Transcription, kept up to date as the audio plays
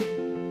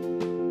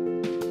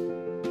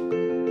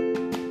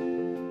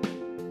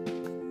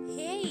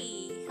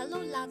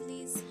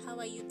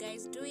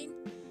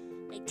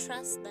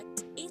trust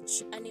that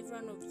each and every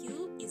one of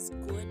you is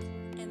good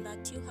and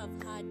that you have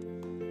had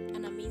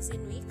an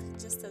amazing week,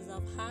 just as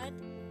I've had.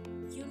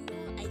 You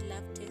know I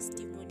love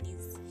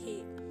testimonies.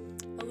 Hey,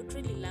 I would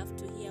really love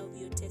to hear of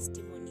your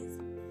testimonies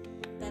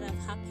that have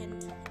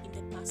happened in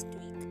the past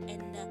week.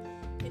 And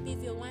maybe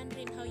if you're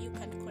wondering how you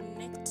can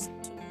connect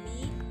to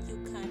me,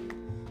 you can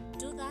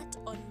do that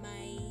on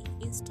my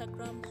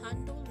Instagram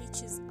handle,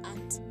 which is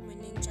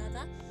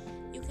 @Menenjada.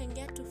 You can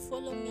get to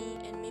follow me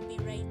and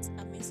maybe write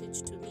a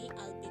message to me.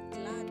 I'll be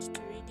glad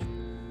to read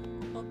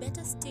it. Or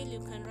better still, you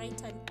can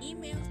write an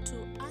email to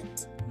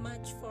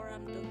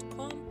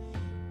 @marchforum.com,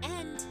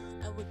 and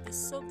I would be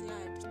so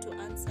glad to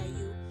answer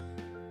you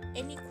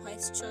any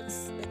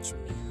questions that you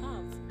may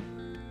have.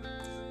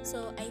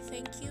 So I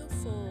thank you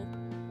for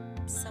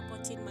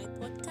supporting my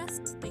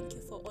podcast. Thank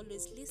you for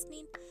always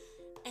listening.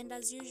 And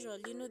as usual,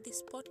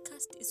 this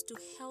podcast is to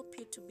help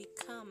you to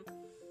become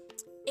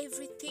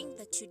everything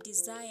that you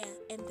desire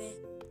and the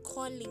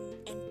calling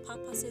and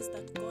purposes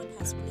that God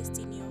has placed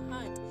in your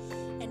heart.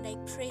 And I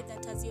pray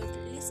that as you're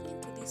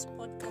listening to this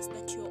podcast,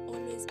 that you're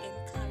always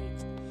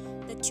encouraged,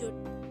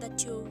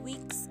 that your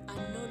weeks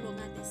are no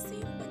longer the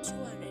same, but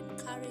you are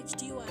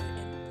encouraged, you are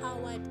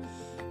empowered,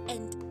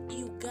 and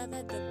you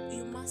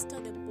master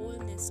the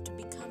boldness to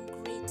become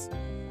great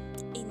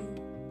in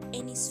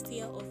any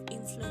sphere of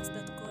influence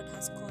that God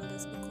has called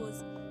us,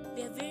 because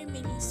there are very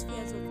many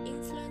spheres of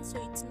influence. So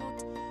it's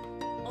not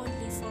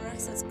only for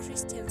us as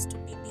Christians to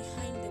be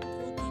behind the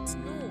pulpit,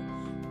 no,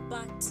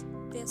 but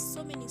there are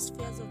so many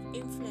spheres of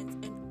influence,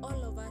 and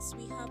all of us,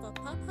 we have a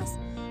purpose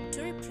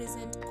to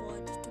represent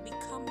God, to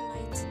become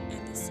light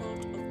and the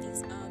salt of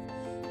this earth.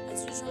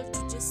 As usual,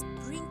 to just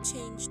bring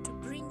change, to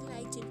bring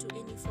light into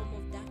any form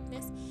of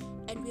darkness,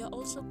 and we are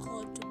also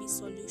called to be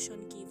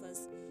solution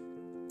givers.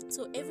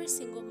 So every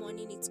single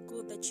morning, it's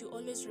good that you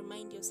always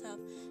remind yourself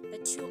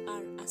that you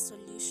are a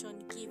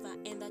solution giver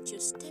and that you're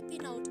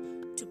stepping out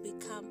to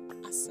become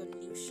a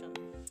solution.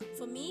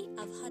 For me,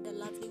 I've had a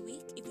lovely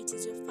week. If it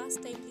is your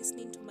first time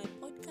listening to my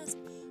podcast,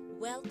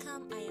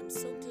 welcome. I am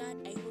so glad.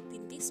 I hope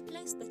in this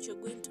place that you're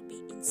going to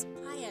be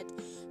inspired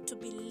to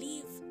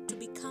believe, to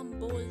become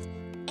bold,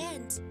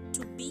 and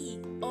to be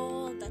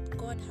all that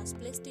God has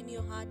placed in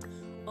your heart,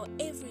 or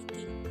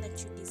everything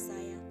that you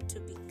desire to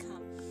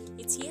become.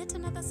 It's yet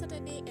another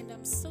Saturday, and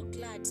I'm so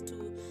glad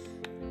to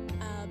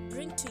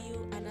bring to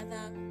you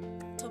another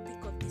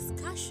topic of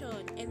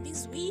discussion. And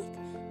this week,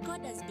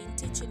 God has been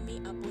teaching me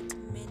about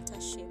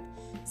mentorship.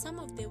 Some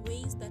of the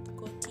ways that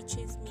God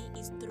teaches me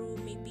is through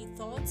maybe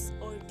thoughts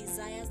or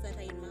desires that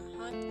are in my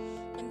heart.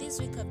 And this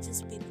week, I've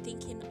just been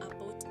thinking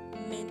about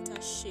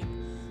mentorship.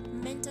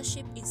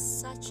 Mentorship is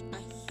such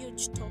a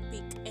huge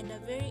topic and a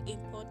very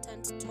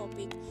important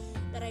topic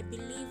that I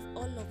believe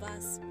all of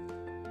us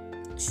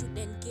should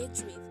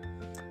engage with.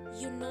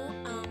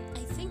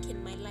 I think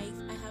in my life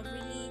I've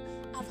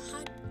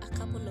had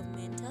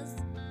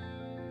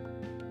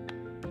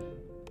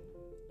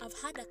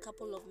a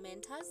couple of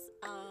mentors.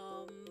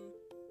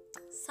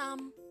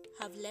 Some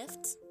have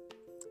left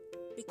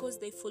because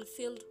they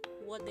fulfilled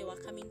what they were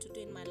coming to do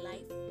in my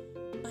life,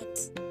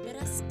 but there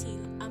are still,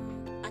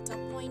 I'm at a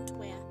point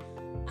where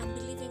I'm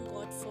believing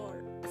God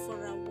for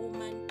a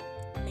woman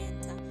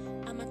mentor.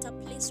 I'm at a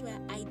place where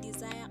I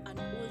desire an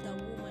older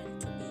woman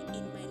to be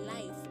in my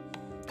life,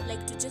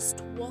 like to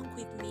just walk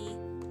with me,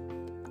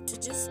 to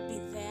just be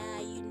there,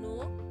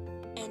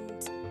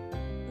 and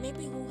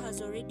maybe who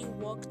has already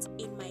walked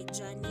in my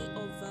journey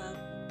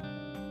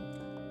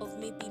of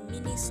maybe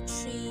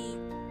ministry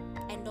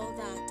and all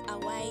that, a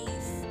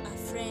wife, a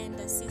friend,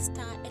 a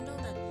sister, and all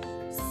that.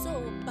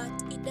 So, but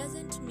it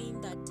doesn't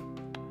mean that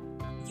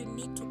you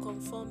need to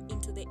conform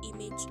into the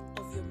image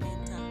of your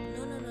mentor.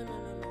 No.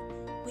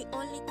 We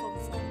only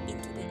conform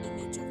into the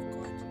image of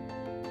God.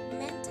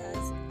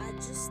 Mentors are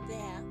just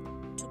there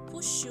to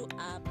push you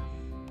up,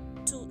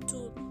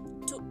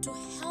 to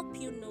help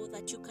you know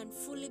that you can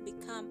fully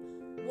become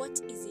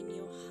what is in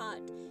your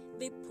heart.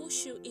 They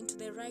push you into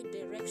the right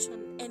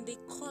direction, and they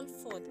call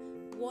forth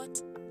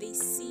what they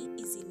see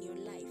is in your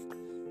life.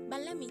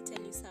 But let me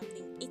tell you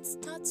something. It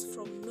starts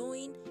from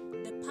knowing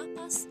the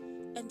purpose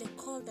and the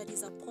call that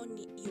is upon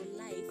your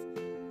life,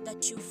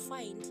 that you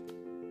find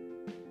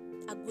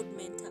a good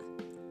mentor.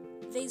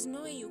 There is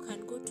no way you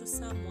can go to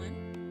someone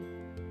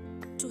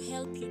to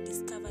help you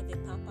discover the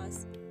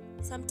purpose.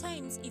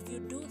 Sometimes if you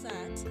do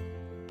that,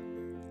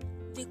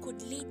 they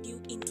could lead you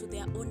into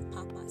their own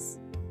purpose,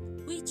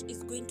 which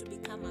is going to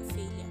become a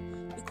failure,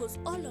 because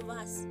all of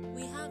us,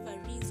 we have a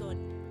reason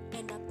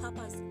and a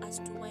purpose as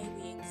to why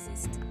we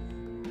exist.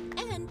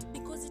 And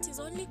because it is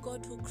only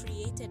God who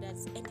created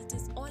us, and it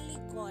is only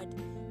God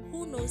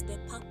who knows the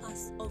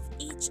purpose of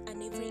each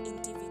and every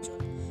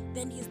individual,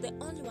 then He's the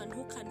only one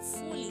who can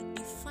fully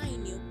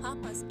define your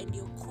purpose and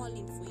your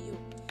calling for you.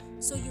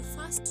 So you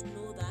first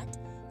know that,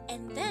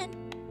 and then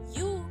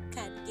you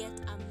can get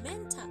a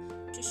mentor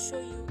to show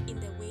you in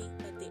the way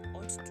that they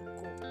ought to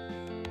go.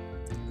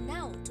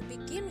 Now, to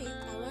begin with,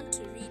 I want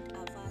to read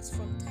a verse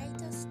from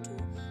Titus 2,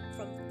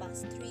 from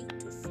verse 3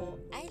 to 4.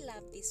 I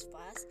love this this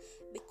verse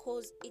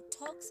because it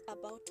talks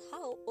about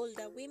how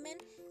older women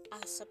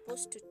are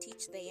supposed to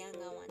teach the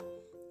younger one.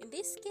 In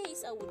this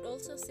case, I would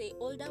also say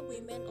older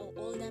women or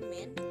older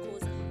men,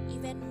 because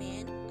even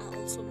men are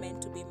also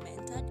meant to be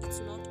mentored. It's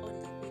not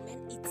only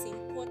women. It's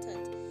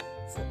important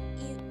for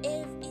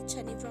each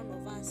and every one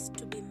of us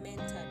to be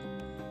mentored.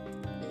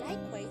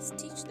 Likewise,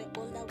 teach the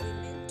older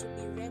women to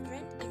be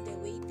reverent in the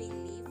way they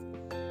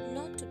live,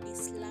 not to be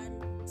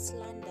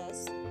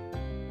slanders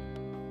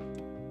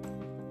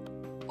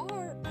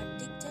or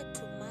addicted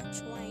to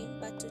much wine,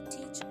 but to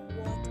teach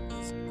what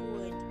is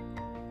good.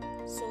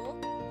 So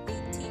they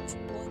teach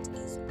what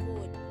is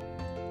good.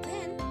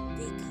 Then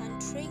they can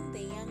train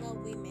the younger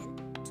women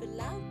to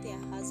love their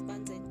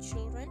husbands and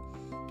children,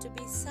 to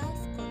be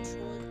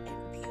self-controlled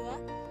and pure,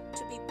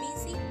 to be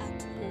busy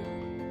at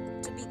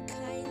home, to be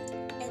kind,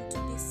 and to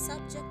be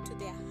subject to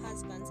their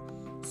husbands,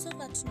 so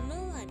that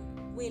no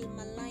one will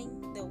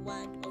malign the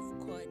word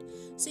of God.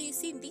 So you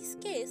see, in this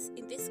case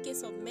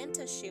of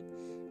mentorship,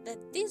 that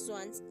these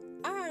ones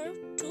are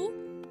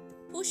to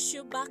push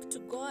you back to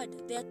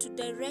God. They are to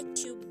direct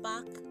you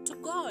back to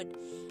God.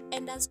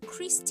 And as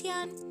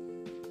Christian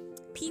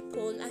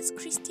people, as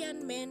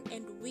Christian men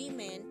and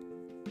women,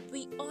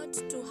 we ought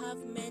to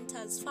have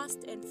mentors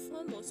first and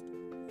foremost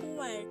who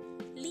are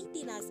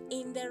leading us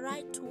in the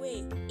right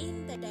way,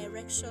 in the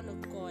direction of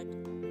God.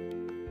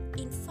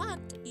 In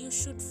fact, you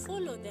should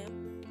follow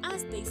them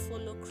as they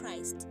follow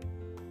Christ.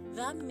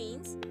 That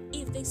means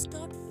if they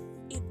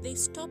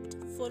stopped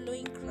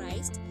following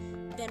Christ,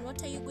 then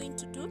what are you going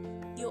to do?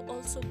 You're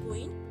also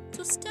going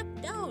to step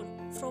down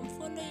from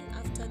following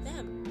after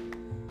them.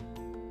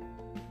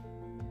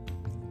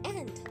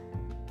 And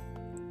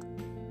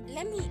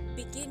let me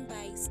begin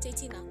by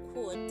stating a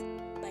quote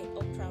by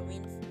Oprah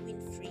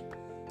Winfrey.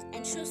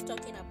 And she was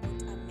talking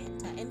about a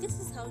mentor. And this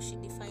is how she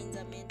defines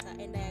a mentor,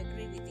 and I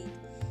agree with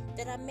it.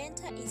 That a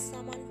mentor is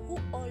someone who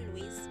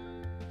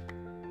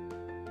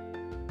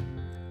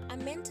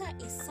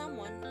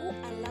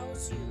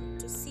allows you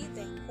to see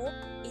the hope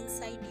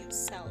inside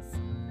yourself.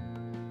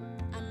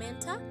 A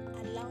mentor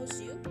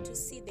allows you to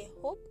see the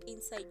hope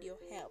inside your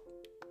help.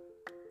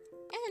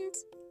 And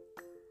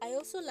I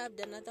also loved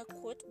another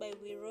quote by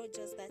Will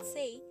Rogers that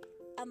say,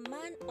 a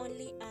man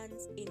only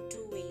earns in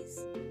two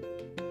ways.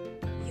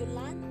 You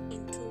learn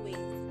in two ways.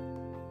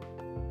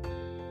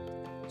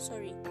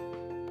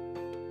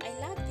 I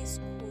love this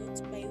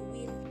quote by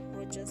Will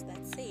Rogers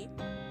that say,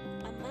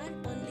 a man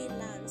only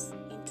learns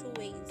in two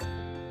ways.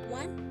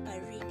 One by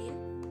reading,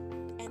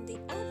 and the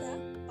other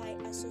by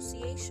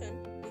association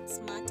with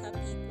smarter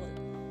people.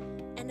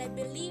 And I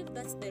believe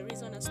that's the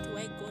reason as to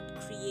why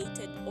God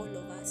created all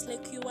of us.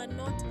 Like, you are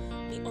not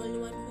the only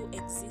one who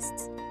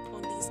exists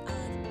on this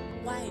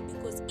earth. Why?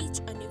 Because each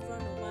and every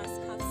one of us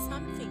have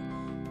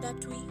something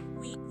that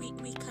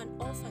we can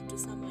offer to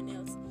someone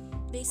else.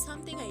 There's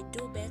something I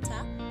do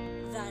better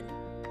than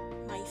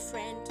my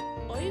friend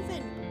or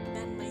even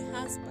than my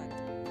husband.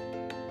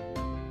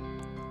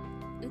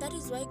 And that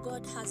is why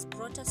God has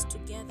brought us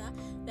together,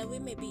 that we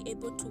may be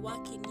able to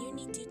work in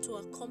unity to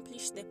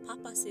accomplish the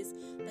purposes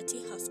that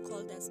He has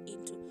called us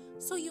into.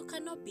 So you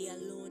cannot be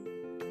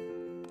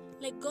alone.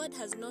 Like, God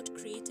has not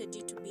created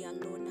you to be a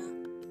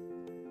loner.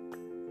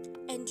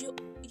 And you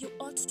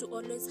ought to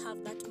always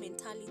have that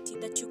mentality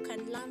that you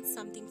can learn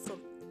something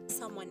from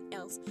someone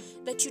else,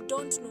 that you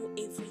don't know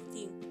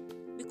everything.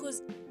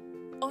 Because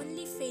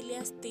only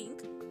failures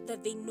think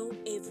that they know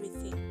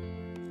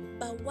everything.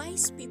 But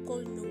wise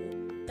people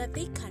know that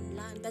they can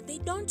learn, that they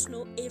don't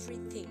know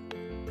everything,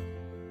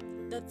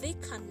 that they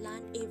can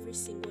learn every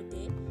single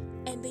day,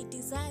 and they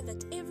desire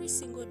that every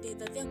single day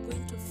that they're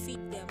going to feed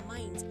their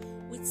minds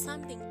with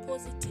something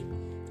positive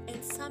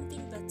and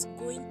something that's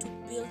going to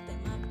build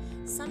them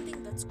up,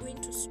 something that's going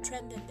to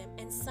strengthen them,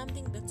 and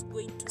something that's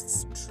going to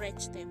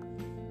stretch them.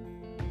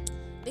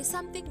 There's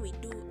something we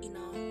do in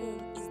our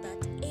home is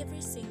that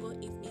every single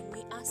evening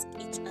we ask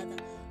each other,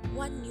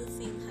 what new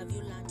thing have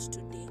you learned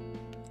today?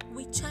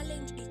 We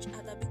challenge each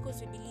other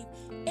because we believe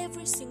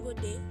every single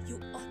day you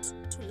ought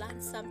to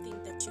learn something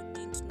that you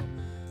didn't know.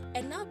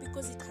 And now,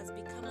 because it has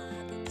become a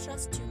habit,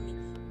 trust you me,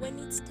 when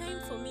it's time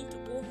for me to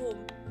go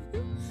home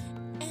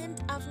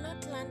and I've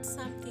not learned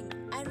something,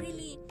 I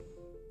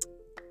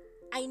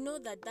know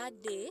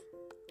that day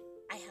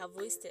I have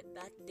wasted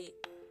that day.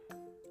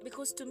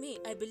 Because to me,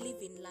 I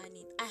believe in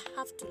learning. I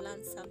have to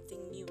learn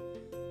something new.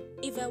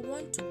 If I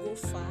want to go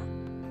far,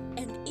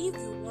 and if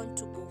you want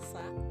to go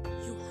far,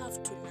 you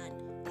have to learn.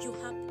 You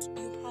have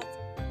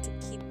to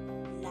keep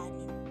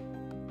learning.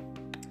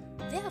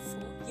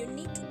 Therefore, you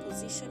need to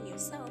position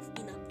yourself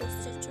in a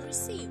posture to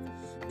receive.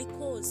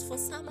 Because for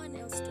someone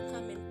else to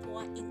come and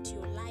pour into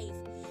your life,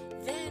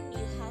 then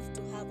you have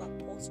to have a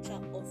posture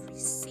of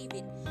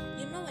receiving.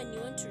 You know, when you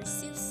want to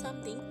receive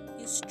something,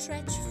 you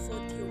stretch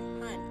forth your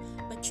hand,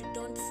 but you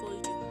don't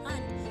fold your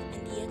hand,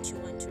 and yet you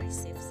want to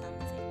receive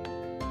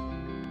something.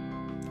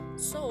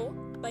 So,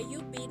 by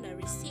you being a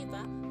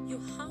receiver, you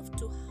have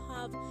to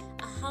have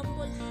a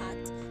humble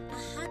heart, a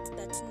heart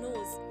that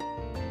knows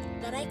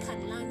that I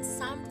can learn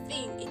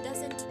something. It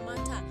doesn't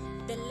matter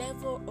the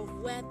level of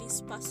where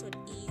this person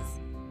is,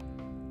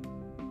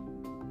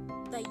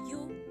 that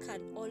you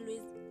can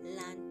always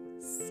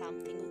learn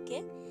something,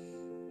 okay?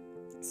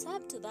 So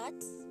up to that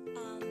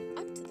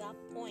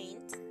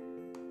point,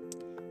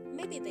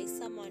 maybe there's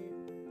someone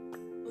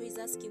who is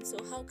asking, so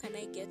how can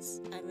I get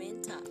a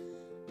mentor?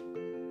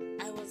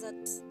 I was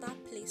at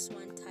that place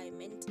one time,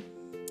 and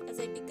as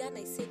I began,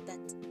 I said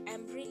that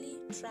I'm really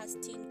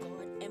trusting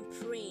God and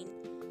praying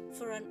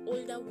for an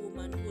older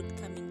woman who would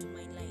come into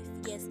my life.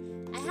 Yes,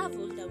 I have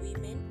older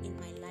women in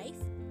my life,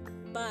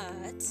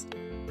 but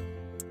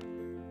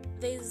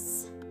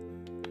there's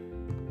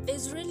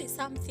really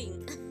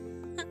something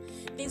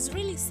there's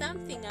really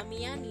something I'm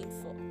yearning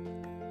for,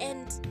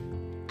 and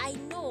I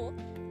know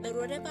that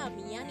whatever I'm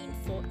yearning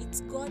for,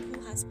 it's God who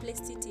has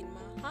placed it in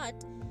my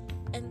heart,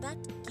 and that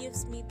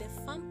gives me the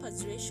firm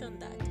persuasion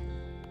that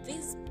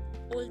this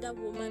older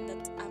woman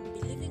that I'm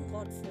believing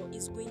God for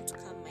is going to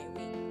come my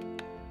way.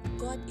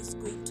 God is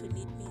going to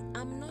lead me.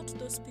 I'm not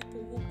those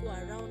people who go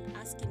around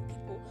asking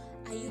people,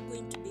 are you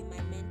going to be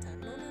my mentor?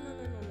 No.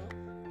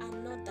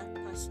 I'm not that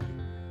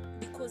person,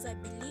 because I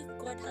believe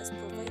God has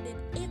provided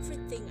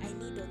everything I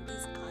need on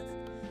this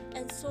earth.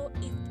 And so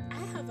if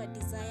I have a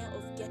desire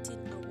of getting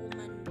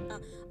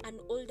an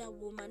older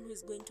woman who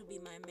is going to be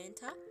my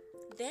mentor,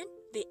 then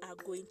they are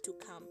going to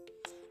come.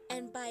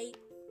 And by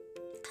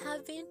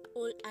having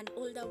an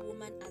older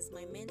woman as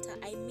my mentor,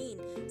 I mean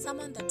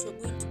someone that we're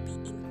going to be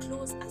in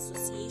close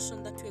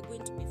association, that we're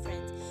going to be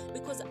friends.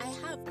 Because I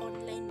have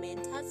online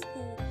mentors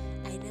who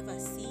I never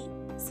see.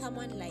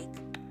 Someone like,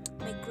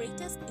 my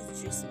greatest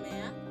is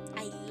Drismea.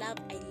 I love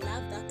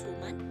that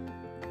woman.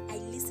 I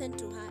listen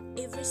to her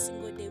every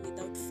single day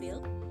without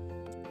fail.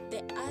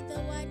 The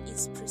other one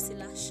is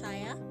Priscilla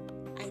Shire.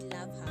 I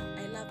love her.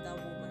 I love that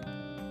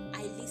woman.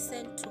 I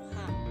listen to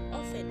her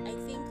often. I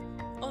think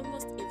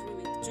almost every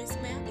week.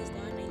 Drismea is the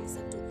one I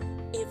listen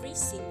to every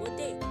single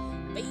day.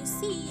 But you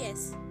see,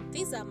 yes,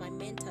 these are my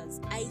mentors.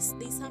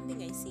 There's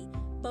something I see,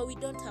 but we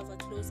don't have a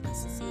close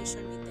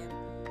association with them.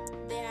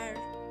 They're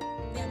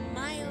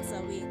miles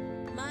away.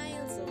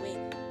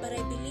 But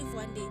I believe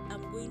one day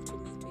I'm going to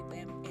meet with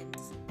them, and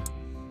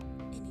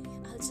anyway,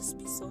 I'll just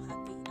be so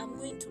happy. I'm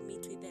going to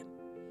meet with them.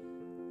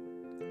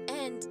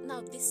 And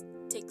now this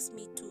takes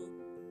me to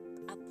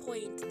a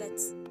point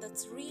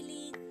that's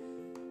really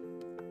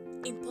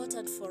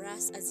important for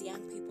us as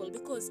young people,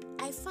 because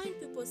I find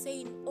people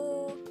saying,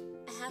 oh,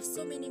 I have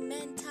so many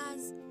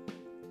mentors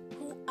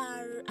who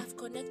I've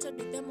connected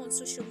with them on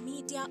social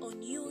media, on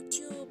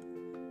YouTube,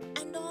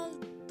 and all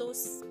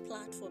those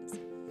platforms.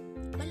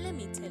 But let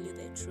me tell you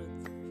the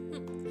truth.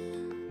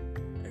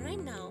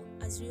 Right now,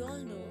 as we all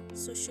know,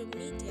 social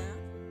media,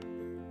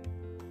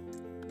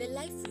 the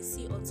life we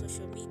see on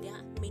social media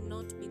may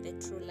not be the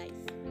true life.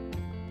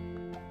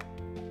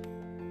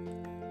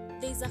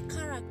 There's a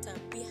character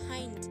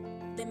behind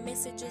the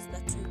messages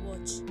that you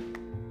watch.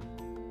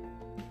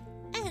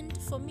 And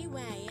for me,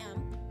 where I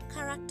am,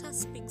 character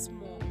speaks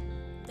more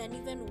than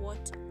even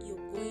what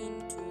you're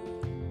going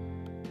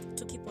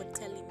to keep on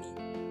telling me.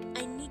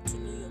 I need to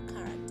know your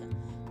character.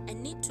 I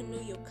need to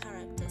know your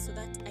character so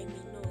that I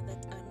may know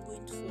that I'm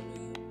going to follow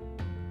you.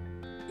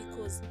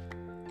 Because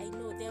I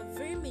know there are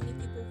very many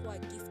people who are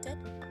gifted,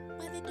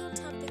 but they don't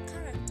have the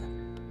character.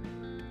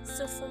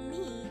 So for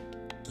me,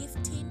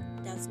 gifting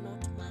does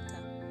not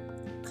matter.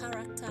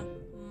 Character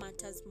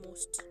matters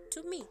most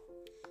to me.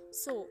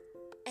 So,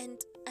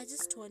 and I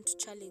just want to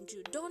challenge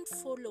you, don't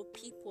follow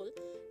people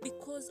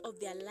because of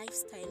their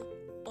lifestyle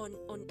on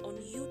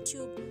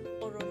YouTube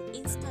or on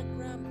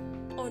Instagram,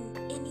 on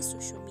any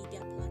social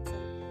media platform.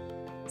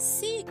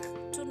 Seek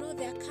to know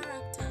their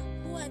character.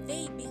 Who are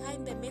they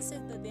behind the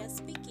message that they are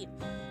speaking?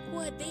 Who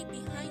are they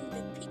behind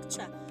the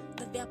picture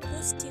that they are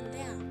posting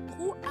there?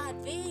 Who are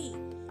they?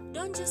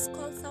 Don't just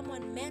call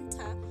someone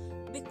mentor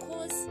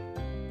because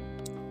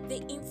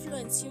they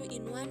influence you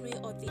in one way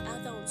or the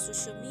other on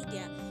social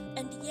media,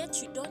 and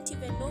yet you don't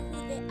even know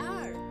who they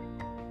are.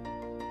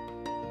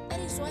 That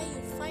is why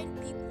you find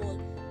people,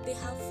 they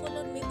have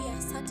followed maybe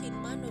a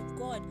certain man of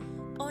God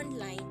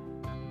online,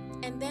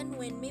 and then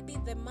when maybe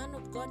the man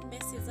of God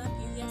messes up,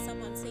 you hear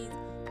someone say,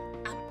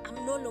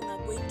 I'm no longer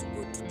going to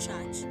go to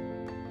church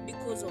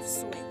because of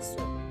so and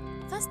so.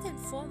 First and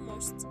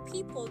foremost,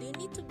 people, you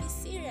need to be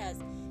serious.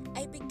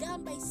 I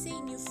began by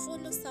saying you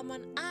follow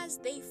someone as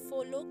they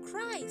follow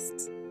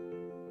Christ.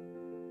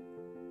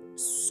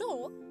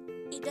 So,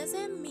 it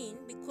doesn't mean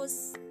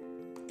because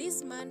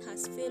this man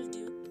has failed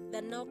you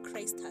that now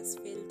Christ has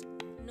failed.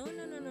 No.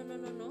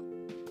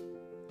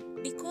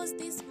 Because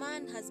this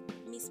man has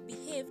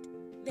misbehaved,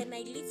 then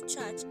I leave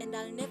church and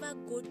I'll never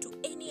go to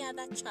any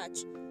other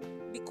church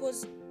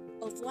because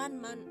of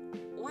one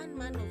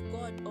man of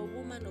God or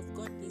woman of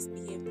God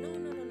misbehaved. No.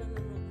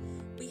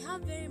 We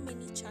have very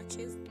many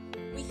churches.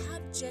 We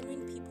have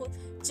genuine people.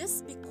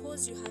 Just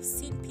because you have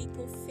seen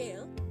people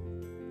fail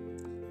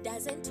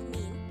doesn't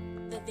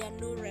mean that there are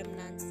no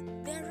remnants.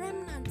 There are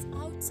remnants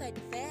outside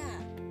there.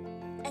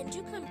 And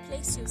you can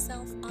place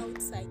yourself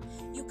outside.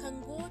 You can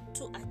go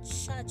to a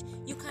church.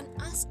 You can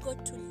ask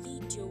God to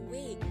lead your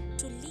way,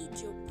 to lead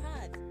your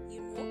path,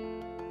 you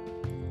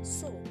know.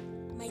 So,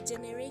 my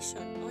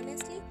generation,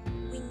 honestly,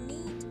 we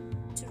need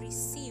to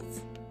receive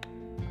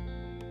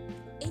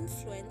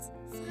influence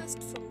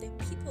first from the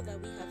people that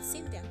we have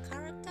seen their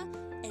character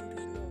and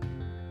we know.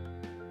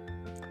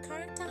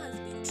 Character has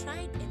been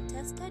tried and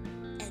tested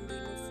and we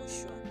know for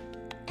sure.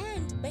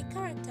 And by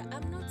character,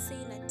 I'm not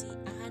saying that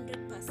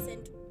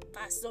 100%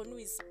 person who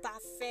is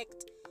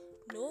perfect.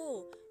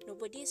 No,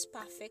 nobody is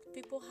perfect.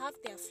 People have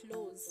their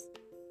flaws.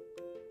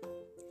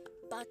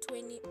 But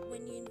when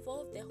you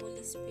involve the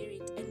Holy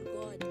Spirit and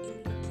God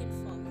in looking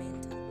for a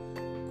mentor,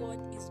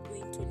 God is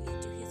going to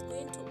lead you. He's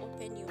going to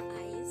open your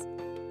eyes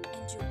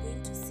and you're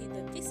going to see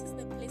that this is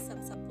the place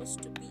I'm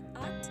supposed to be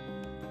at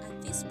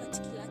this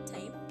particular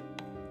time.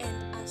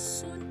 And as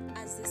soon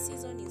as the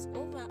season is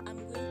over,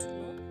 I'm going to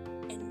know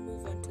and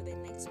move on to the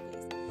next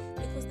place.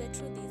 Because the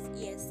truth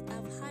is, yes,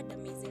 I've had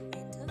amazing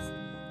mentors,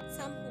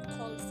 some who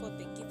called for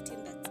the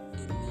gifting that's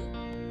in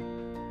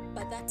me,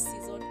 but that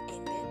season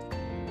ended.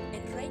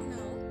 And right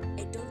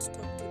now, I don't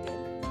talk to them,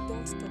 we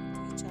don't talk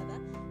to each other.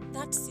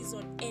 That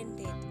season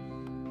ended.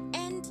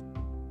 And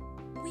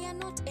we are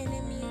not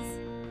enemies.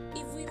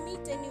 If we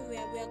meet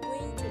anywhere, we are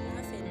going to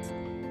laugh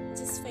and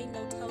just find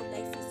out how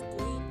life is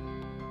going.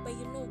 But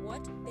you know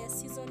what? Their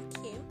season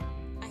came.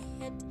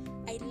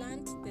 I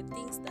learned the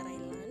things that I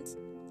learned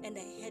and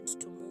I had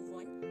to move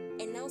on.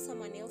 And now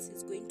someone else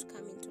is going to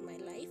come into my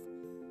life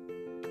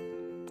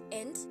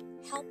and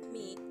help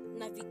me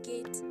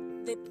navigate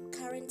the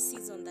current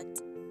season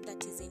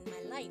that is in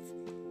my life.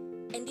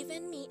 And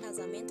even me as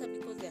a mentor,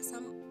 because there are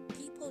some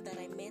people that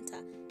I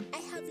mentor, I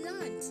have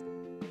learned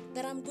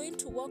that I'm going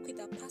to work with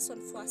a person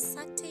for a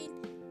certain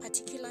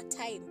particular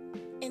time.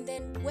 And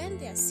then when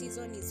their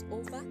season is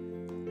over,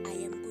 I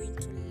am going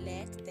to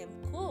let them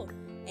go.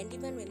 And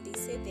even when they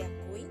say they are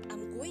going,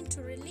 I'm going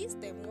to release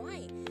them.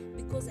 Why?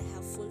 Because I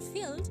have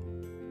fulfilled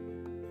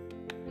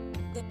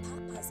the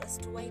purpose as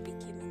to why they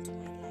came into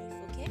my life,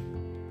 okay?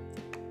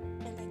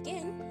 And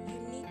again, you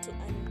need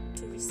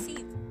to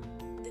receive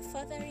the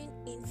fathering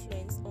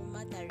influence or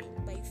mothering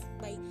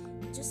by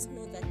just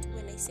know that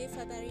when I say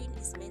fathering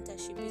is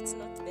mentorship, it's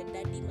not the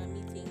daddy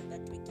mommy thing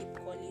that we keep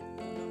calling.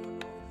 No.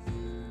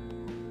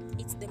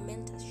 It's the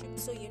mentorship.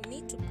 So you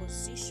need to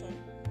position,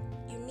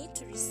 you need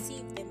to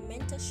receive the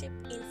mentorship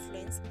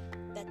influence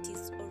that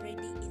is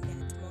already in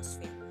the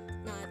atmosphere.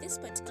 Now at this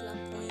particular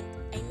point,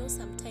 I know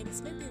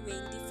sometimes maybe we're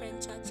in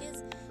different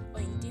churches or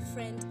in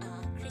different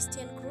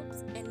Christian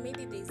groups, and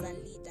maybe there's a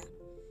leader.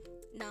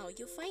 Now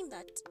you find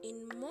that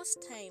in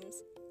most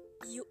times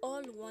you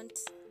all want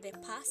the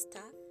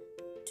pastor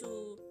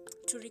to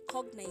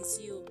recognize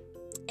you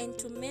and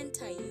to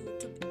mentor you,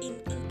 to be in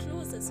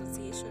close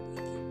association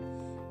with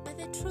you. But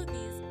the truth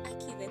is,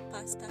 the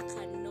pastor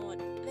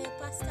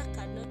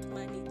cannot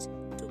manage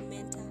to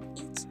mentor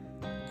each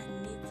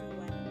and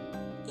everyone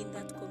in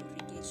that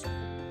congregation.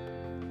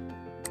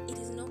 It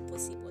is not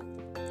possible.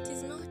 It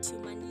is not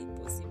humanly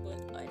possible,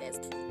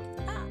 honestly.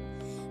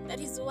 That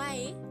is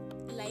why,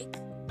 like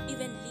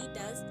even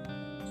leaders,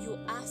 you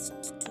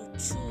asked to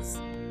choose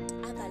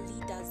other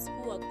leaders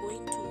who are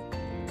going to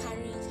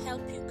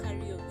help you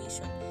carry your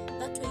vision.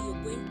 That way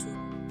you're going to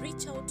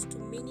reach out to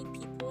many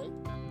people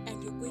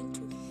and you're going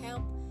to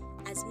help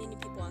as many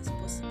people as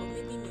possible.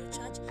 Maybe in your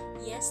church,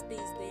 yes, there's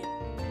the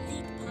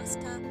lead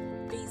pastor,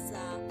 there's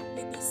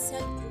maybe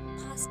cell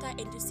group pastor,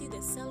 and you see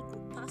the cell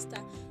group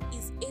pastor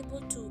is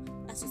able to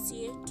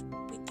associate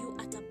with you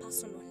at a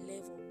personal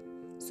level.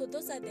 So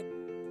those are the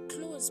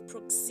close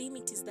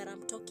proximities that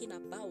I'm talking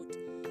about.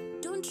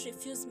 Don't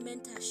refuse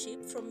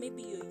mentorship from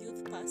maybe your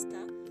youth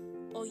pastor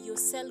or your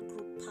cell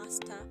group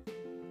pastor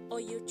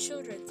or your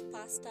children's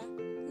pastor.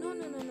 No.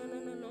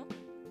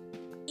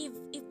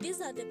 If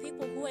these are the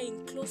people who are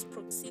in close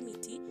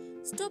proximity,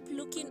 stop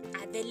looking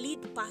at the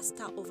lead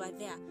pastor over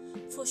there.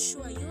 For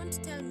sure, you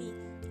won't tell me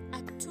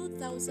a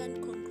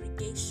 2,000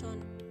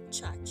 congregation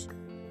church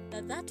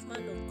that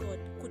man of God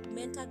could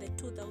mentor the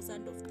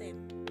 2,000 of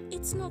them.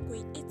 It's not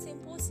going, it's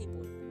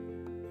impossible.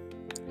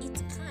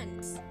 It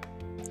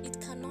can't. It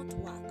cannot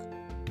work.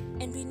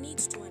 And we need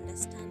to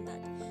understand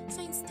that.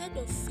 So instead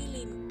of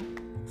feeling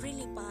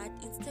really bad,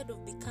 instead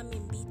of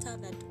becoming bitter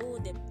that, oh,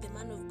 the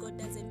man of God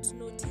doesn't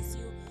notice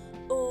you,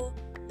 or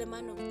the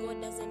man of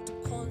God doesn't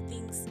call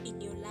things in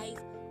your life,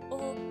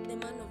 or the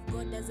man of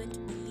God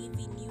doesn't believe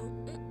in you,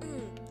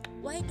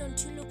 why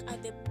don't you look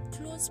at the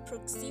close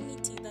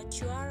proximity that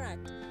you are at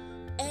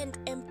and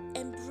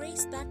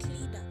embrace that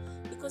leader?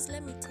 Because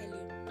let me tell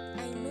you,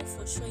 I know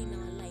for sure in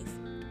our life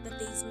that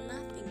there is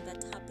nothing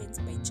that happens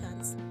by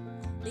chance.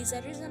 There's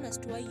a reason as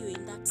to why you're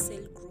in that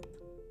cell group,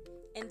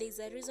 and there's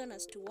a reason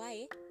as to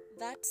why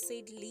that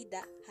said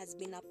leader has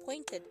been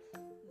appointed.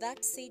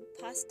 That said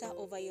pastor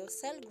over your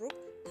cell group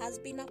has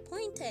been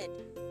appointed,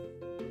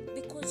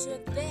 because you're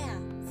there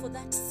for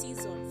that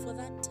season, for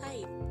that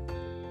time.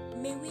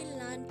 May we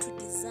learn to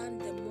discern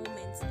the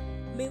moments.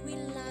 May we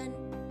learn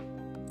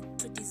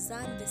to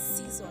discern the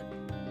season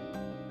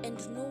and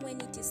know when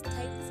it is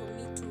time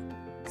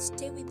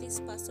stay with this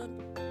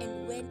person,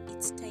 and when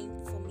it's time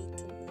for me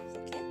to move,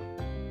 okay?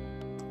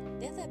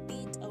 The other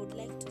bit I would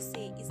like to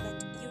say is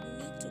that you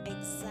need to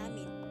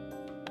examine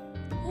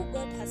who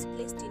God has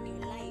placed in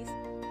your life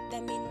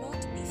that may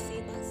not be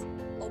famous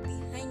or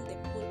behind the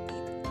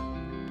pulpit.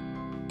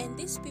 And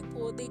these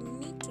people, they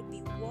need to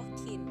be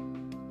walking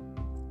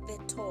the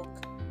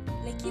talk.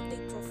 Like if they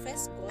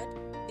profess God,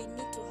 they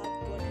need to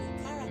have godly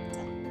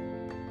character.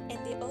 And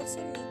they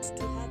also need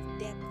to have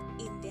depth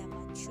in their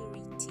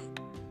maturity.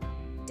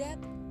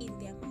 Depth in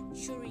their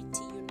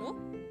maturity, you know.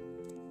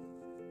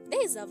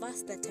 There is a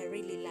verse that I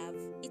really love.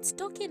 It's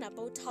talking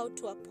about how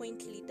to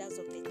appoint leaders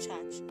of the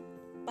church.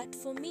 But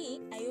for me,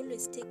 I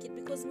always take it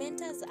because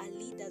mentors are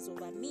leaders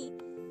over me.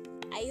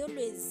 I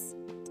always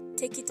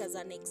take it as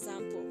an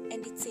example.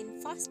 And it's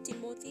in 1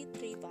 Timothy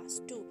 3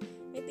 verse 2.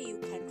 Maybe you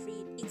can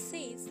read. It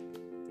says,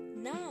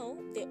 now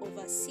the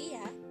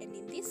overseer, and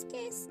in this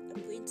case,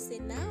 I'm going to say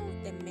now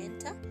the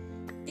mentor,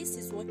 this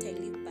is what I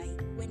live by.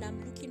 When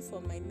I'm looking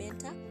for my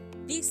mentor,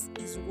 this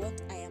is what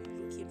I am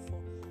looking for.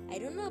 I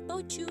don't know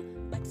about you,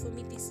 but for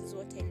me, this is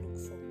what I look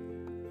for.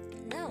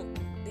 Now,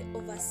 the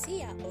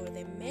overseer or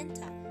the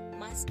mentor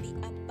must be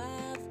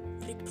above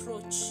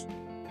reproach.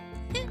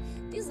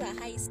 These are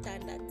high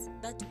standards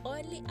that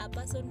only a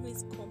person who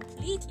is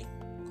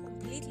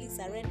completely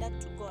surrendered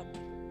to God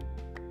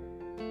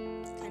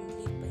can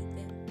live by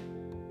them.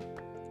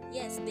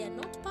 Yes, they are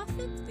not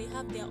perfect, they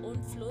have their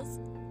own flaws,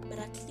 but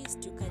at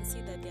least you can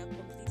see that they are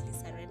completely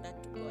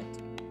surrendered to God.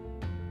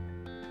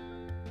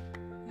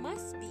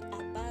 Must be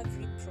above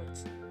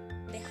reproach.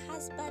 The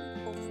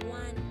husband of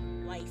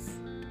one wife.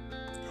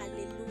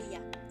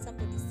 Hallelujah.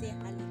 Somebody say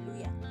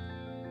hallelujah.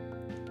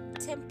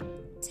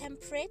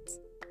 Temperate,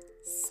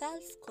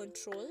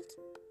 self-controlled,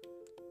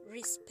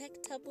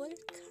 respectable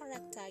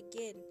character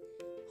again,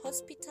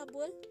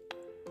 hospitable,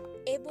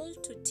 able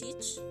to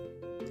teach,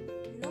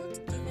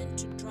 not given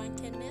to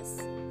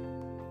drunkenness,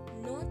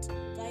 not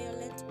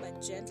violent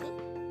but gentle,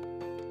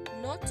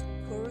 not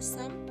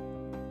quarrelsome,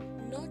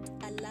 not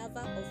a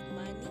lover of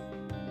money.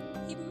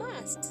 He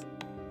must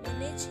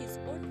manage his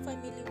own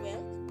family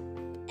well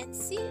and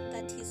see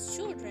that his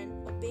children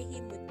obey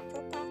him with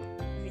proper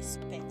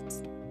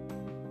respect.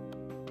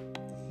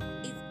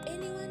 If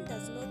anyone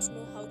does not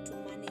know how to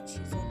manage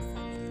his own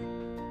family,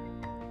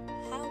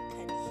 how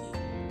can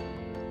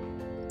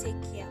he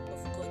take care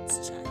of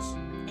God's church?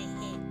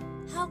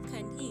 How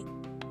can he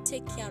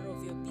take care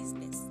of your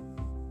business?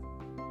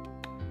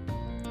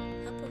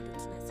 Hapo ndo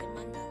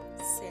tunasemanga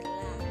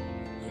sela,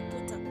 you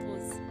put a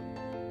pause.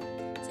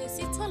 So you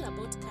see, it's all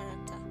about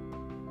character.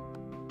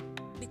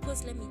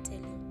 Because let me tell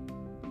you,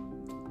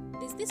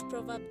 there's this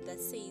proverb that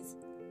says,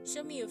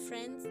 show me your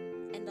friends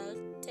and I'll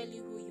tell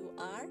you who you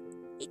are.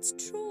 It's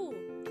true.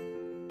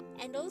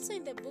 And also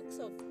in the books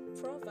of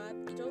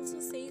Proverbs, it also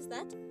says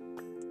that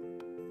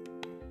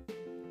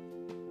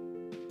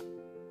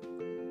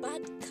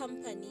bad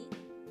company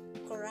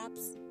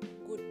corrupts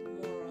good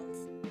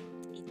morals.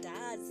 It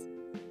does.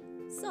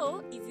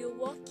 So if you're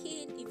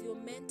working, if your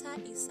mentor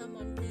is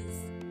someone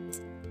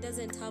who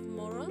doesn't have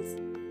morals,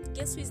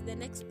 guess who is the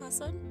next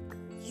person?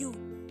 You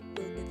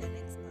will be the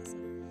next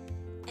person.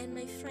 And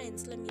my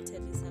friends, let me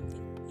tell you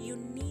something. You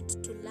need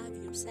to love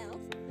yourself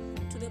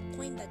to the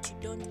point that you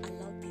don't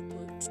allow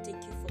people to take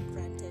you for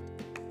granted.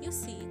 You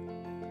see,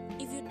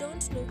 if you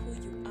don't know who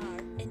you are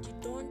and if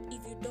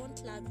you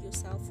don't love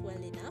yourself well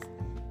enough,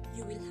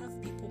 you will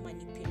have people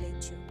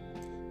manipulate you.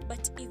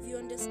 But if you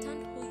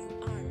understand who you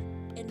are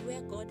and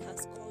where God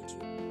has called you,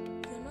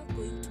 you're not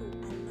going to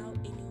allow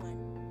anyone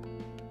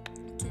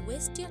to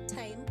waste your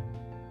time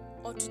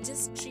or to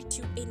just treat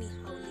you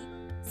anyhowly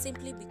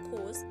simply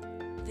because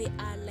they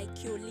are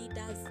like your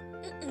leaders.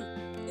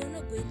 You're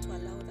not going to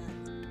allow that.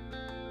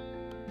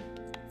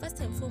 First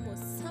and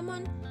foremost,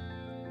 someone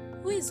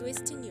who is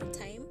wasting your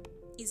time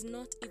is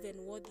not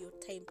even worth your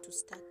time to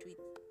start with.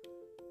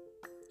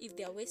 If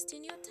they are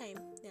wasting your time,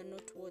 they are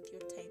not worth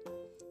your time.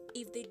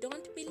 If they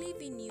don't believe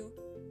in you,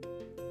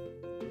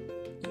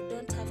 you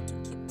don't have to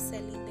keep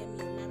selling them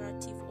your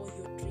narrative or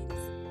your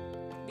dreams.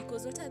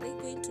 Because what are they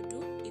going to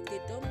do if they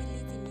don't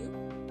believe in you?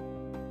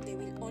 They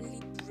will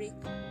only break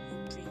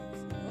your dreams,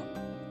 you know?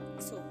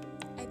 So,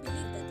 I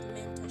believe that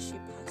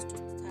mentorship has to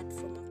start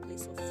from a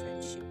place of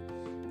friendship.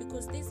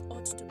 Because this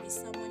ought to be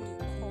someone you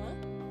call,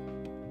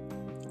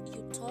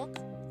 you talk,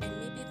 and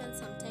maybe even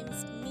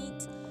sometimes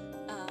meet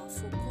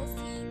for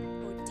coffee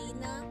or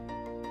dinner,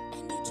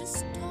 and you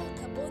just talk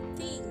about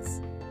things.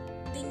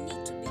 They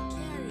need to be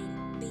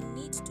caring. They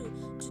need to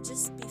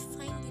just be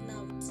finding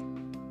out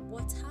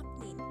what's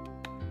happening.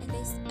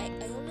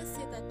 And I always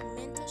say that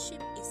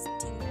mentorship is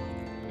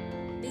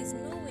teamwork. There's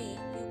no way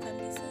you can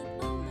be saying,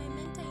 oh, my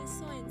mentor is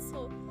so and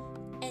so,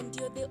 and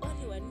you're the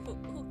only one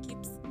who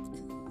keeps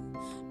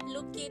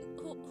looking,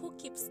 who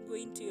keeps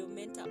going to your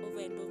mentor over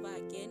and over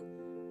again.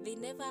 They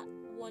never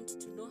want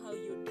to know how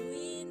you're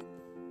doing.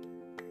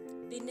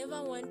 They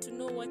never want to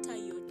know what are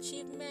your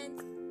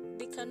achievements.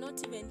 They cannot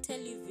even tell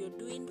you if you're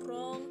doing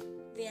wrong.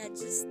 They are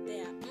just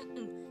there.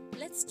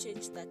 Let's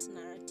change that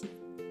narrative.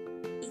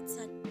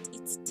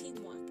 It's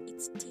teamwork.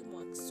 It's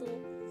teamwork.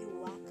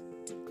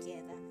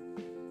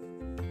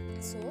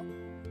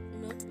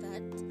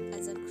 that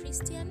as a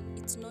Christian,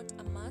 it's not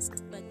a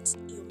must that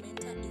your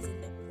mentor is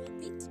in the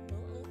pulpit. No.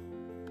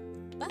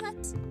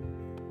 But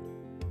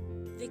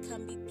they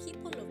can be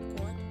people of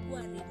God who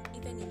are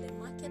even in the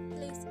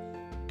marketplace.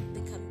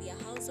 They can be a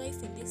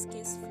housewife, in this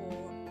case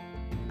for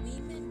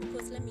women,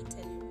 because let me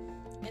tell you,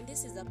 and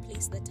this is a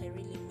place that I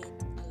really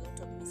made a lot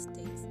of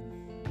mistakes.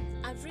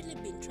 I've really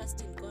been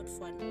trusting God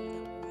for an older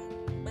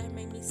woman, but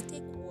my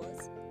mistake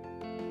was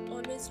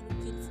always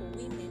looking for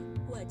women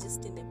who are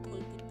just in the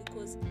pulpit,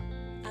 because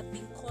I've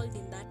been called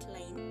in that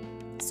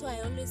line. So I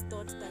always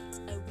thought that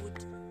I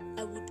would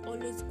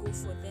always go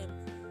for them,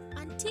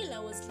 until I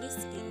was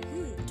listening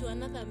to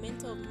another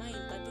mentor of mine,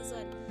 but this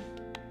one,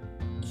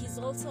 he's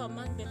also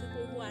among the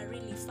people who are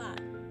really far.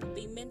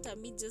 They mentor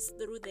me just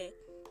through the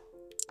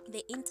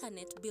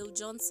internet. Bill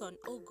Johnson.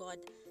 Oh God,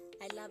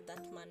 I love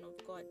that man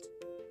of God.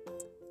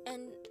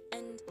 And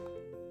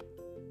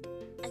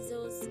as I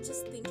was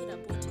just thinking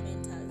about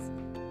mentors,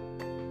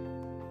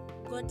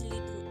 God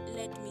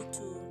led me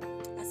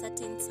to a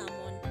certain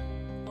someone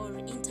or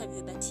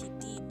interview that he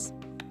did,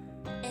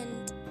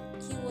 and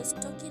he was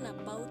talking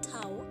about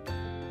how,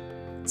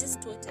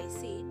 just what I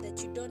say,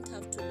 that you don't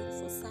have to look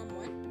for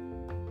someone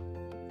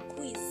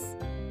who is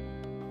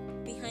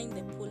behind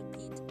the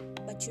pulpit,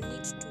 but you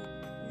need to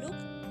look,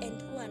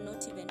 and who are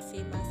not even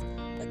famous,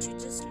 but you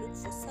just look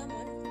for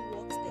someone who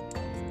walks the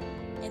talk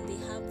and they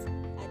have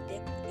a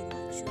depth in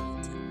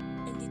maturity.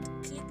 And it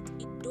clicked,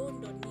 it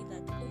dawned on me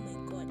that, oh my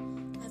God,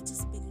 I've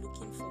just been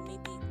looking for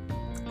maybe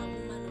a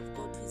woman of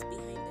God who is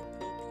behind the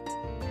pulpit,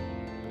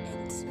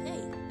 and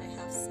hey, I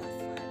have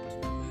suffered.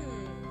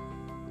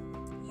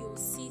 Your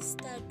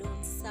sister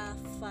don't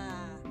suffer,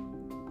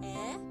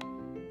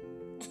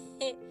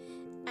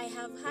 I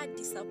have had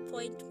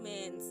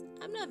disappointments.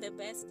 I'm not the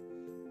best,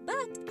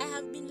 but I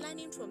have been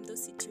learning from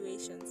those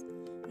situations.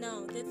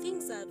 Now, the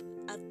things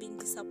I've been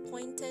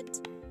disappointed,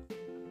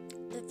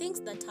 the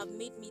things that have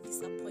made me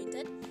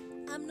disappointed,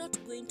 I'm not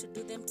going to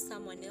do them to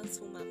someone else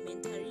whom I'm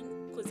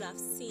mentoring, because I've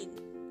seen.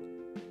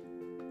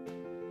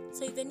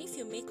 So even if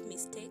you make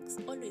mistakes,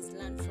 always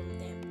learn from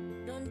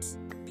them. Don't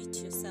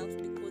beat yourself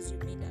because you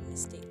made a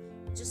mistake.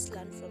 Just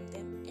learn from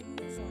them and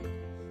move on.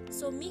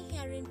 So me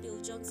hearing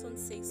Bill Johnson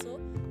say so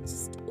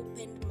just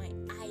opened my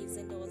eyes,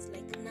 and I was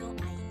like, now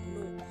I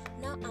know.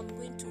 Now I'm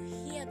going to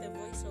hear the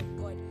voice of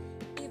God.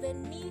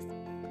 Even me,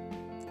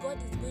 God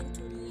is going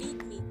to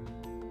lead me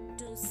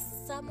to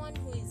someone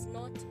who is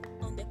not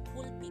on the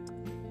pulpit,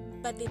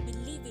 but they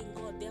believe in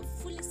God. They are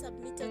fully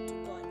submitted to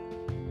God.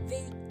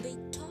 They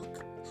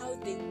talk how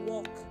they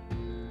walk,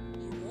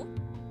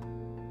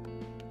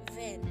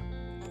 Then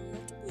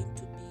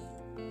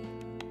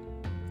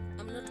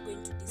I'm not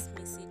going to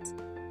dismiss it.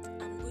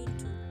 I'm going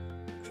to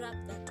grab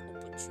that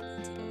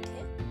opportunity,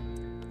 okay?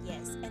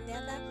 Yes, and the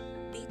other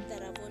bit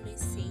that I've always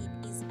said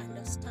is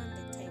understand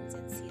the times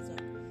and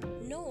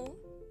season. Know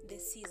the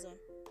season.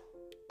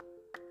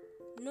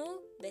 Know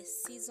the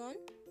season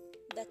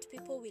that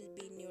people will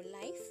be in your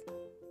life,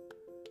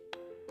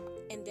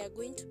 and they are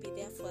going to be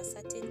there for a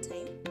certain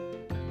time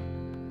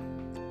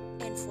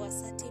and for a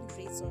certain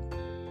reason.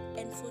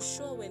 And for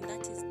sure, when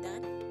that is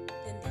done,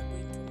 then they're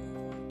going to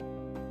move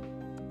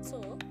on.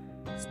 So,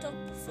 stop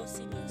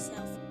forcing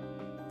yourself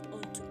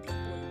onto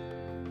people,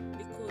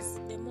 because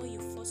the more you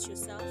force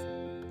yourself,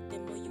 the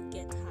more you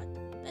get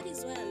hurt. That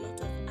is why a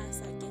lot of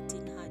us are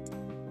getting hurt,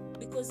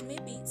 because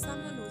maybe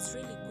someone was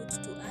really good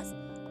to us,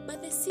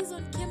 but the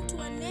season came to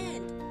an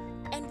end,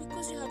 and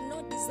because you have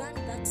not designed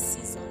that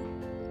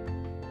season,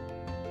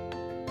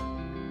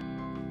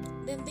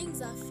 then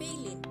things are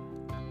failing.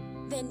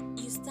 Then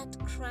you start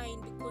crying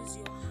because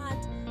you're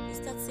hurt. You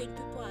start saying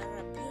people are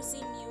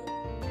abusing you.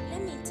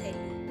 Let me tell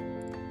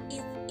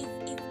you,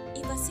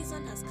 if a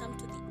season has come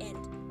to the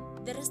end,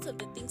 the rest of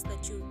the things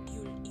that you'll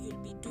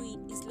be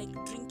doing is like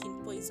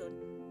drinking poison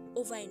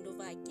over and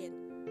over again.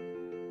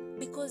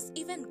 Because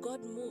even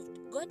God moved.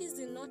 God is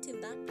not in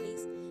that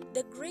place.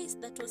 The grace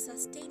that was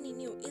sustaining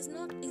you is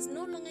no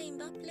longer in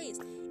that place.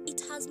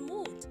 It has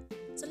moved.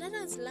 So let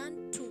us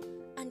learn to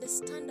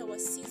understand our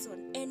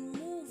season and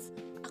move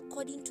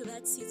according to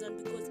that season,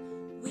 because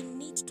we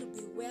need to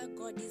be where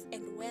God is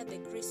and where the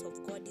grace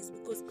of God is,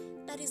 because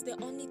that is the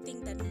only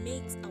thing that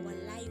makes our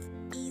life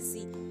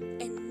easy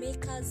and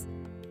make us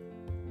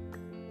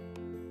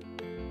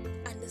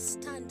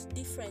understand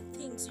different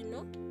things,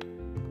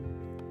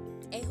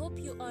 I hope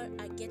you all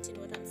are getting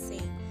what I'm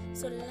saying.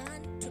 So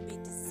learn to be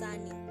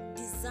discerning.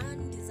 Discern.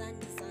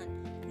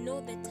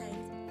 Know the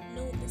times,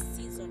 know the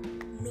season,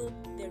 know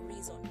the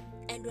reason.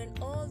 And when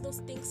all those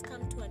things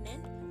come to an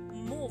end,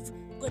 move.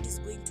 God is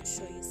going to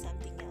show you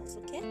something else,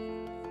 okay?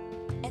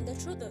 And the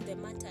truth of the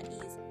matter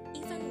is,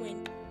 even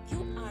when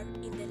you are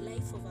in the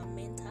life of a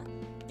mentor,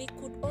 they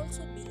could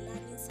also be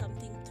learning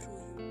something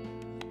through you.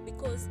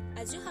 Because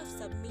as you have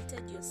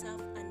submitted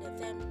yourself under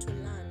them to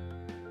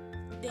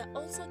learn, there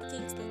are also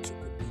things that you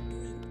could be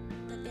doing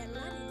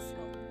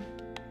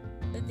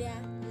that they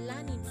are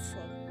learning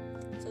from.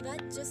 So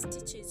that just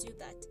teaches you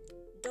that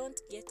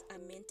don't get a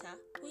mentor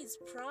who is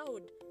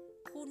proud,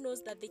 who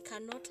knows that they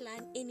cannot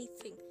learn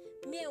anything,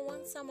 Me, I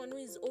want someone who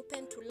is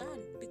open to learn,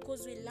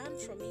 because we learn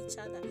from each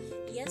other.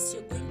 Yes,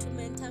 you're going to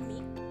mentor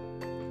me,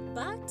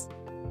 but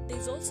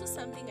there's also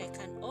something I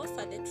can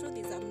offer. The truth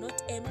is, I'm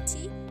not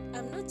empty.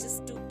 I'm not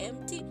just too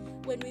empty.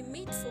 When we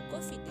meet for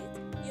coffee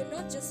date, you're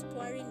not just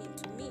pouring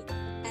into me.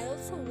 I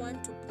also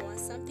want to pour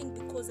something,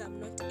 because I'm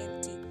not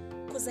empty.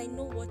 Because I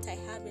know what I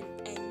have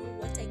and I know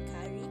what I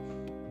carry,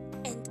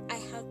 and I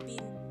have been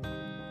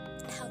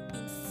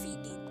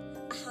feeding.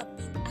 I have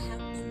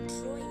been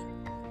drawing.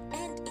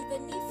 And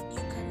even if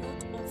you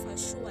cannot offer,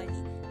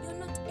 surely you're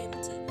not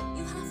empty.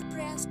 You have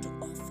prayers to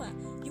offer.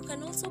 You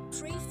can also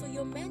pray for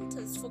your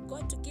mentors, for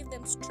God to give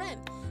them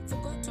strength, for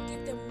God to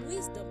give them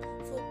wisdom,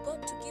 for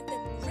God to give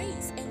them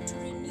grace, and to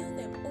renew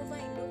them over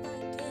and over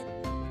again.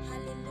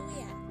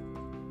 Hallelujah.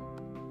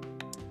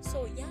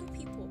 So young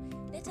people,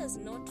 let us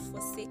not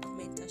forsake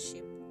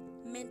mentorship.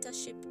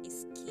 Mentorship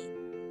is key.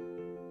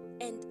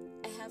 And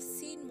I have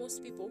seen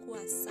most people who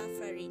are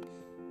suffering,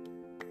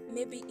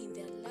 maybe in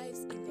their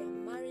lives, in their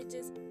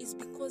marriages, is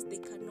because they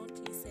cannot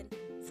listen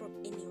from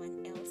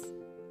anyone else.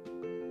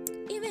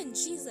 Even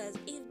Jesus,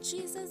 if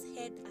Jesus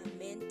had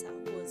a mentor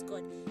who was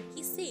God,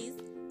 he says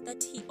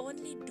that he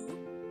only do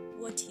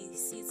what he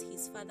sees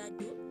his father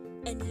do,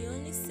 and he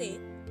only say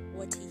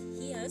what he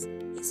hears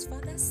his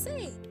father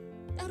say.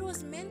 That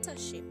was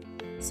mentorship.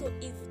 So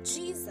if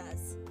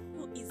Jesus,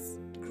 who is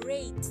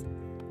great,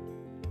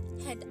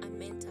 had a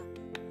mentor,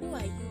 who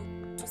are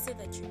you to say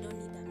that you don't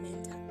need a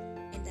mentor?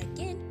 And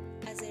again,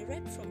 as I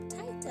read from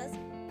Titus,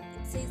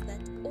 it says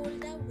that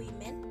older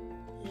women,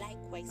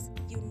 likewise,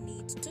 you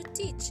need to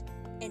teach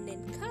and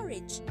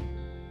encourage.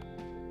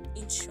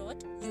 In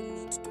short, you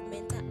need to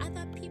mentor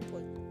other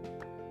people.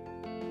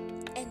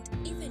 And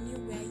even you,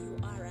 where you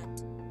are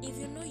at, if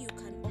you know you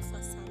can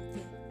offer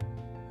something,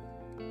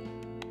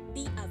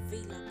 be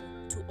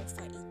available to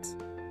offer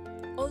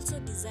it. Also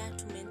desire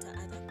to mentor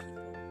other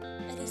people.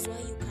 That is why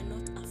you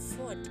cannot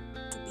afford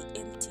to be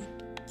empty.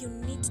 You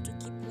need to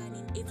keep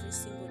learning every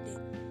single day,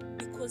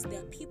 because there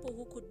are people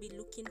who could be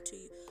looking to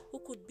you, who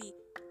could be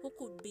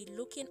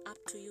looking up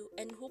to you,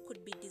 and who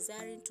could be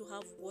desiring to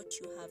have what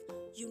you have.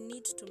 You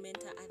need to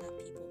mentor other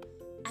people.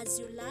 As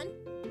you learn,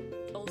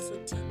 also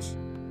teach.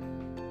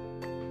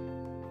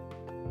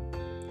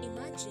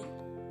 Imagine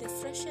the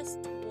freshest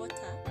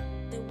water,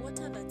 the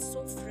water that's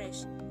so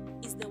fresh,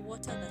 is the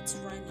water that's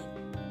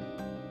running,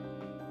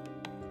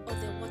 or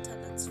the water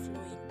that's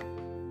flowing.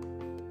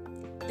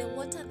 The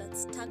water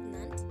that's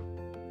stagnant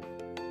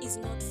is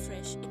not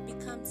fresh, it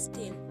becomes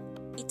stale,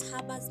 it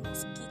harbors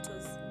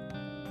mosquitoes.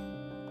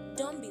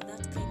 Don't be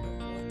that kind of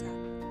water.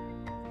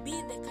 Be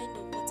the kind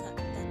of water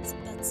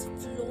that's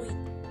flowing,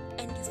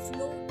 and you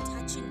flow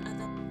touching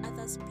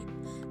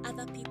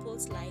other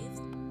people's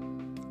lives.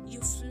 You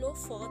flow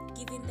forth,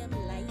 giving them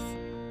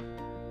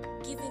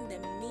life, giving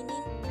them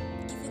meaning,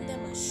 giving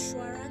them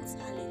assurance,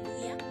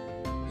 hallelujah,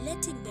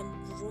 letting them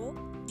grow,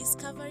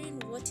 discovering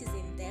what is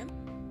in them,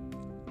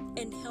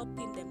 and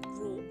helping them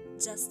grow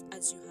just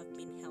as you have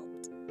been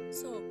helped.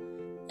 So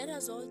let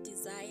us all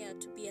desire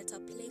to be at a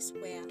place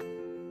where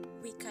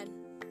we can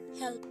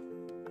help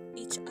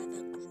each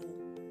other grow,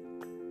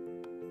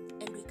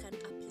 and we can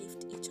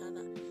uplift each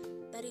other.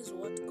 That is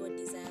what God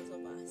desires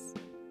of us.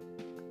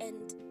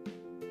 And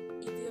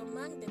if you're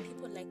among the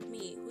people like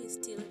me who is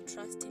still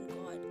trusting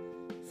God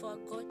for a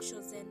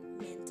God-chosen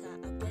mentor,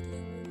 a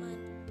godly woman,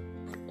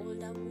 an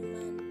older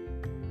woman,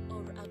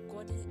 or a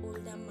godly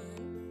older man,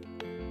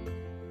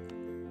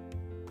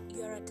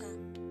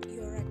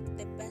 you're at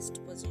the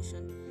best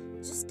position.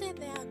 Just stay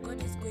there.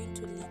 God is going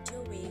to lead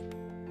your way.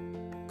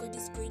 God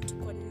is going to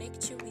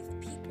connect you with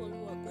people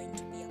who are going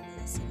to be a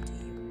blessing to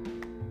you.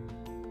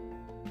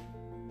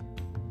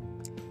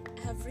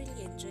 I have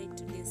really enjoyed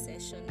today's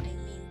session. I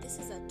mean, this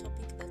is a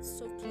topic that's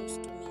so close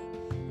to me,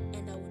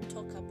 and I would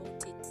talk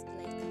about it,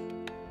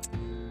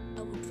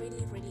 I would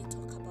really, really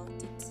talk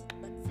about it.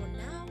 But for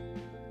now,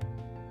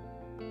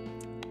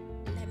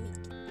 let me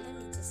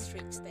just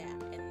reach there,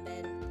 and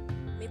then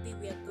maybe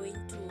we are going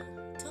to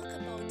talk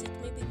about it.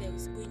 Maybe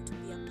there's going to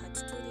be a part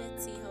 2.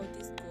 Let's see how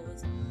this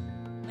goes.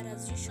 But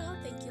as usual,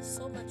 thank you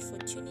so much for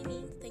tuning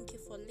in. Thank you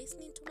for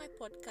listening to my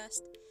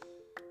podcast.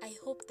 I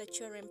hope that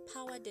you're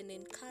empowered and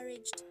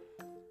encouraged,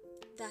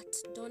 that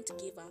don't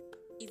give up.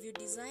 If you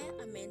desire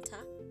a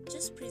mentor,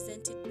 just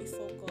present it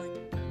before God,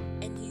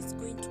 and He's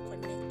going to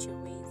connect your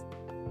ways.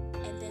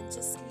 And then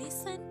just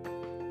listen,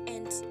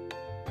 and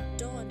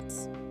don't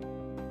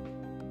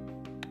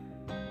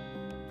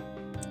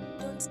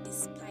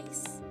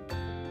despise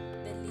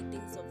the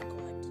leadings of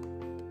God.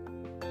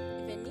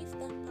 Even if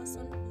that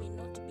person may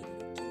not be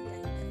looking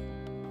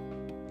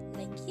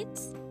like it,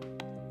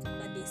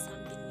 but there's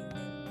something in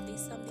them.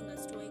 There's something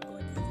as to why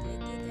God has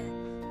led you there,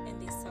 and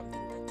there's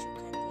something that you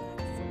can learn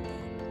from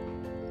them.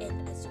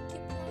 And as you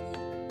keep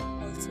learning,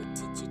 also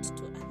teach it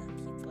to other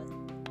people.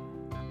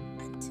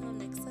 Until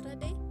next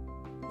Saturday,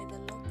 may the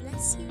Lord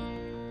bless you.